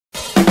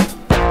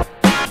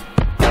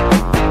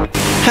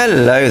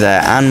Hello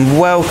there and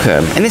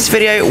welcome. In this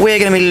video we're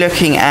going to be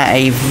looking at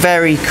a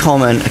very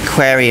common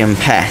aquarium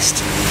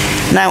pest.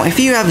 Now if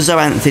you have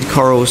zoanthid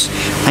corals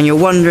and you're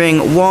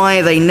wondering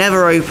why they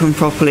never open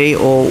properly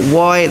or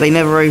why they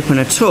never open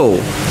at all,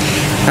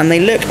 and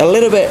they look a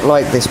little bit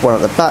like this one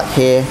at the back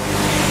here,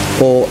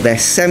 or they're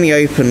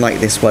semi-open like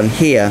this one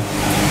here,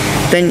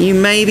 then you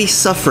may be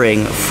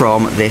suffering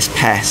from this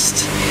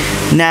pest.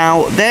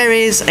 Now there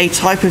is a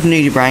type of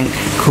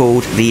nudibranch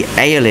called the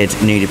Aeolid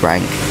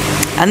nudibranch,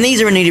 and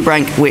these are a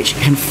nudibranch which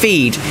can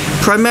feed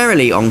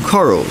primarily on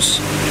corals.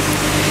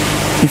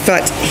 In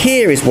fact,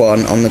 here is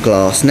one on the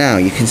glass now.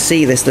 You can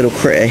see this little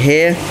critter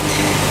here.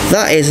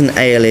 That is an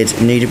Aeolid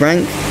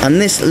nudibranch, and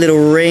this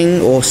little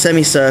ring or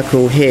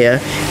semicircle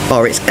here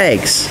are its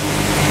eggs.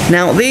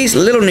 Now these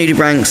little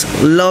nudibranchs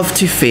love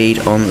to feed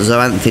on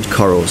zoanthid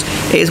corals.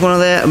 It is one of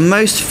their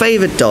most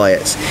favoured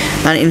diets,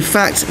 and in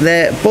fact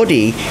their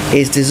body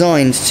is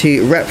designed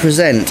to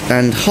represent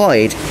and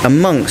hide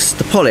amongst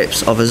the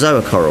polyps of a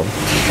zoa coral.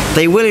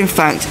 They will in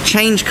fact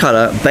change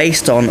colour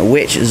based on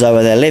which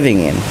zoa they're living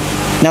in.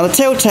 Now the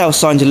telltale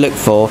sign to look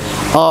for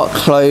are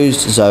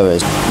closed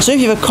zoas. So if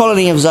you have a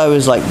colony of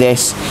zoas like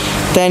this,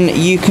 then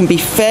you can be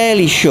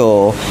fairly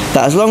sure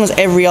that as long as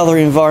every other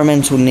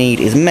environmental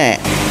need is met,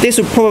 this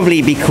will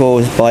probably be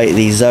caused by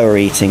the zoa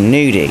eating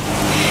nudie.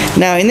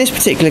 Now in this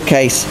particular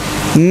case,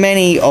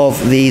 many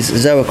of these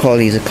zoa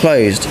colonies are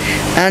closed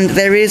and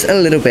there is a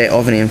little bit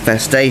of an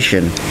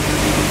infestation.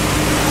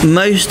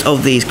 Most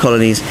of these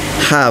colonies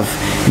have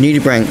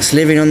nudibranchs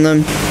living on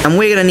them, and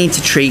we're going to need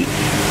to treat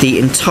the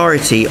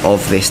entirety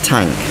of this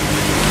tank.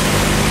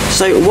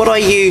 So what I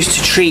use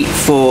to treat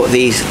for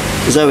these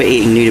zoa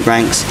eating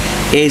nudibranchs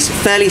is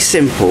fairly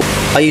simple.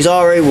 I use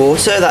RO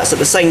water that's at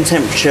the same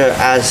temperature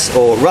as,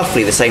 or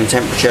roughly the same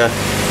temperature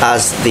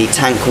as the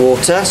tank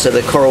water, so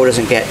the coral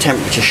doesn't get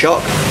temperature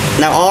shock.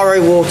 Now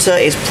RO water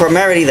is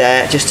primarily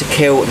there just to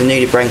kill the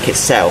nudibranch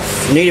itself.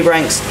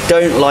 Nudibranchs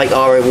don't like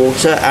RO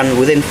water, and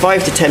within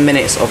 5 to 10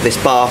 minutes of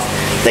this bath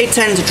they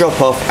tend to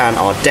drop off and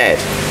are dead.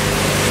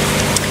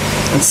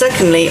 And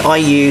secondly, I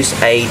use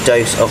a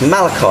dose of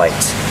malachite.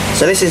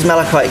 So this is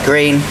malachite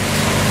green.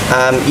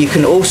 You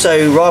can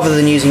also, rather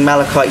than using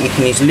malachite, you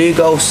can use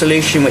Lugol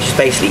solution, which is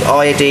basically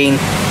iodine,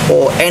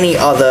 or any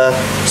other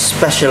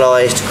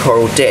specialised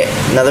coral dip.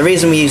 Now the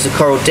reason we use the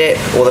coral dip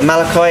or the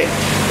malachite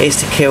is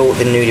to kill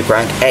the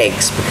nudibranch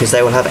eggs, because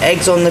they will have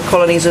eggs on the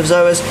colonies of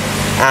zoas,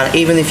 and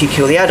even if you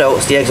kill the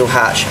adults, the eggs will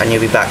hatch and you'll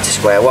be back to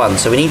square one.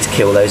 So we need to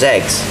kill those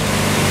eggs.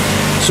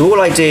 So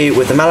all I do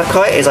with the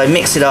malachite is I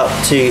mix it up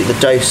to the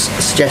dose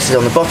suggested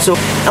on the bottle,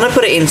 and I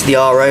put it into the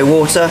RO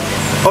water.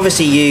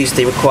 Obviously use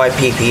the required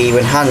PPE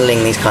when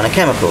handling these kind of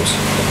chemicals.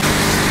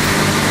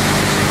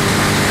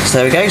 So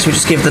there we go, so we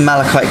just give the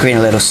malachite green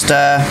a little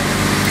stir,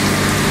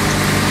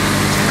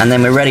 and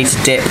then we're ready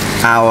to dip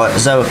our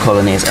zoa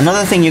colonies.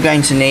 Another thing you're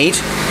going to need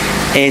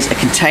is a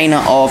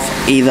container of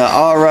either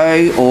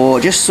RO or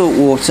just salt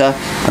water,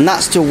 and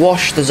that's to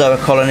wash the zoa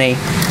colony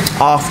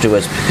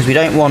afterwards, because we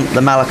don't want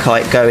the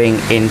malachite going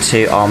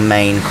into our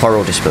main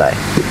coral display.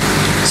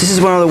 So this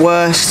is one of the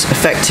worst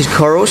affected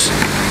corals,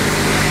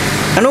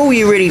 and all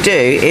you really do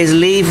is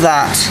leave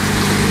that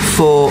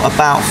for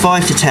about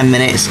 5 to 10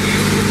 minutes.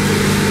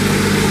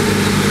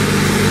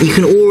 You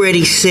can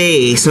already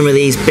see some of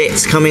these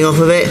bits coming off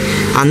of it,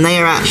 and they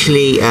are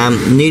actually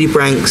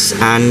nudibranchs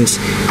and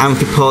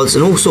amphipods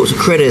and all sorts of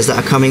critters that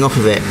are coming off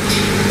of it.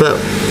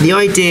 But the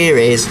idea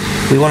is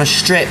we want to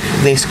strip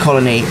this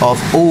colony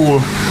of all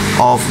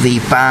of the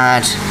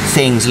bad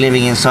things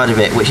living inside of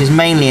it, which is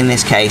mainly in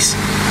this case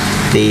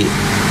the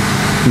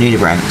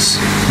nudibranchs.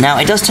 Now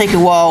it does take a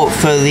while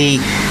for the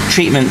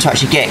treatment to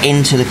actually get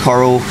into the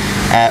coral,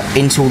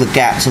 into all the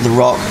gaps of the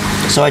rock,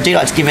 so I do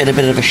like to give it a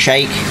bit of a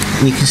shake,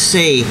 and you can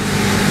see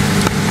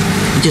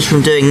just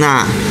from doing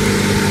that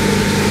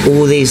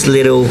all these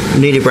little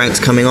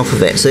nudibranchs coming off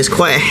of it, so it's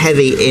quite a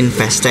heavy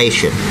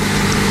infestation.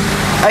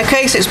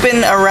 Okay, so it's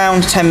been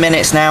around 10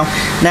 minutes now.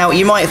 Now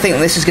you might think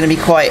this is going to be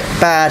quite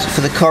bad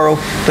for the coral,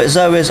 but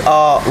zoas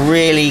are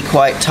really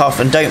quite tough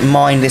and don't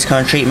mind this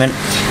kind of treatment.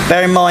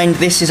 Bear in mind,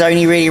 this is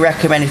only really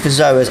recommended for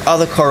zoas.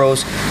 Other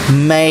corals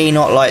may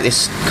not like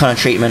this kind of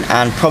treatment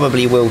and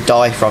probably will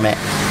die from it.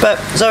 But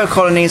zoa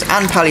colonies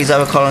and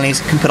palezoa colonies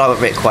can put up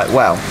with it quite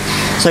well.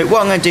 So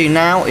what I'm going to do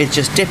now is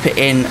just dip it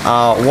in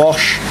our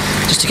wash,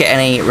 just to get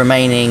any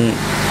remaining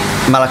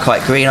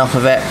malachite green off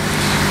of it,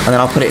 and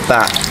then I'll put it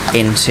back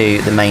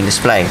into the main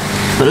display.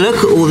 But look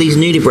at all these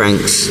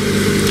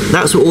nudibranchs.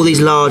 That's what all these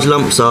large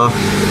lumps are,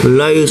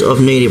 loads of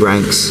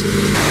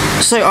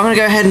nudibranchs. So I'm going to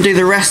go ahead and do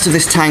the rest of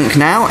this tank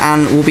now,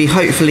 and we'll be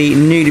hopefully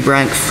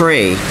nudibranch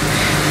free.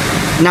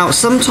 Now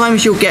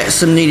sometimes you'll get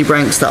some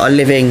nudibranchs that are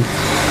living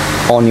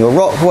on your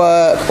rock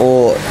work,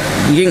 or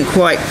you didn't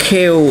quite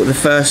kill the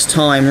first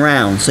time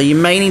round. So you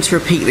may need to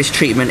repeat this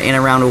treatment in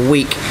around a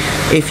week.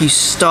 If you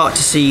start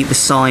to see the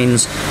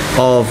signs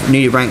of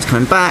nudibranchs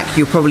coming back,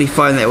 you'll probably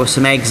find there were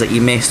some eggs that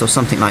you missed or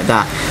something like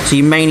that. So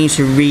you may need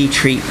to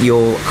re-treat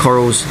your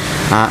corals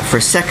for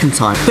a second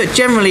time. But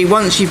generally,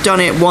 once you've done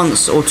it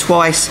once or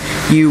twice,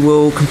 you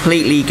will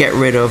completely get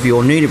rid of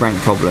your nudibranch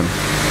problem.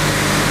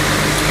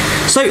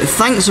 So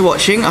thanks for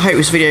watching. I hope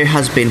this video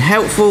has been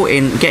helpful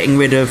in getting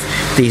rid of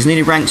these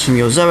nudibranchs from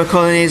your zoa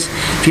colonies.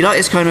 If you like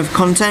this kind of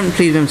content,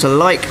 please remember to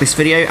like this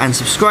video and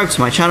subscribe to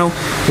my channel.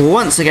 Well,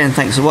 once again,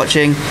 thanks for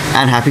watching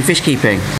and happy fish keeping.